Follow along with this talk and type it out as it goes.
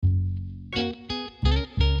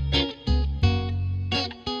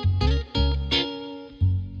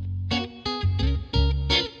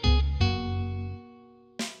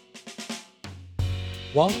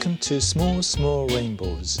Welcome to Small Small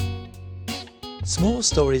Rainbows. Small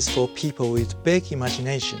stories for people with big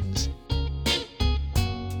imaginations.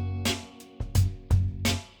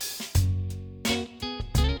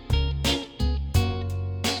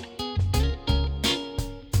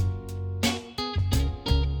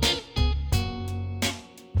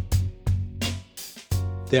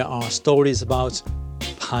 There are stories about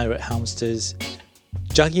pirate hamsters,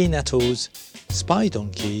 jaggy nettles, spy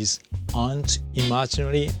donkeys, and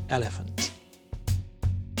imaginary elephants.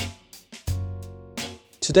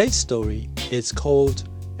 Today's story is called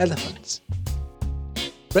Elephants,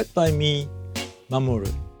 read by me,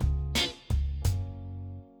 Mamoru.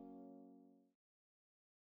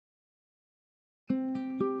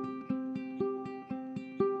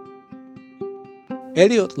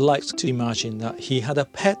 Elliot liked to imagine that he had a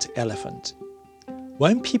pet elephant.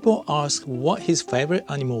 When people asked what his favorite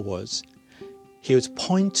animal was, he would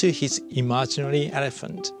point to his imaginary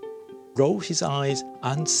elephant, roll his eyes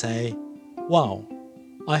and say, "Wow,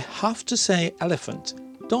 I have to say elephant,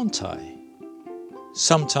 don't I?"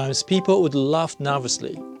 Sometimes people would laugh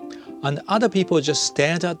nervously, and other people just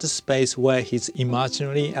stared at the space where his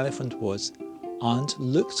imaginary elephant was and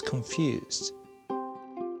looked confused.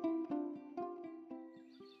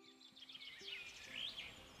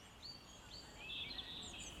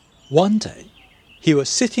 One day, he was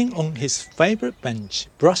sitting on his favorite bench,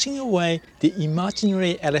 brushing away the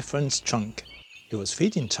imaginary elephant's trunk. It was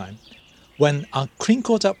feeding time, when a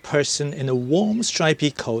crinkled-up person in a warm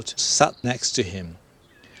stripy coat sat next to him.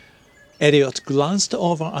 Elliot glanced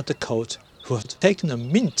over at the coat, who had taken a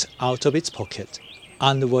mint out of its pocket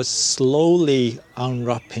and was slowly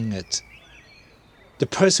unwrapping it. The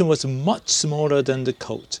person was much smaller than the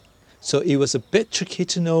coat, so it was a bit tricky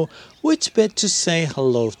to know which bit to say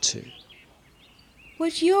hello to.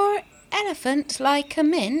 "Would your elephant like a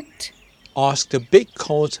mint?" asked the big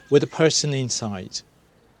coat with the person inside.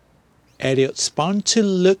 Elliot spun to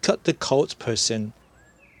look at the coat person.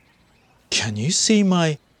 "Can you see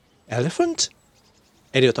my elephant?"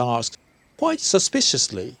 Elliot asked, quite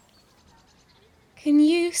suspiciously. "Can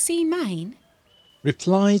you see mine?"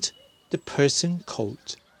 replied the person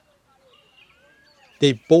coat.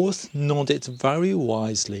 They both nodded very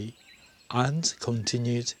wisely and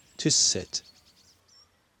continued to sit.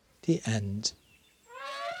 The end.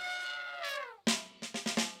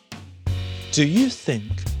 Do you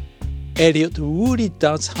think Elliot really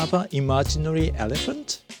does have an imaginary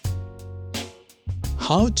elephant?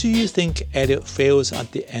 How do you think Elliot feels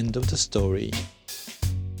at the end of the story?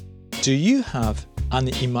 Do you have an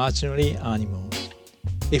imaginary animal?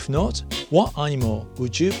 If not, what animal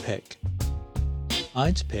would you pick?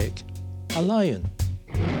 I'd pick a lion.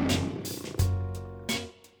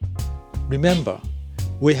 Remember,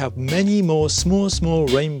 we have many more small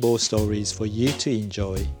rainbow stories for you to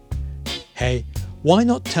enjoy. Hey, why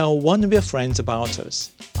not tell one of your friends about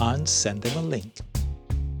us and send them a link?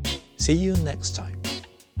 See you next time.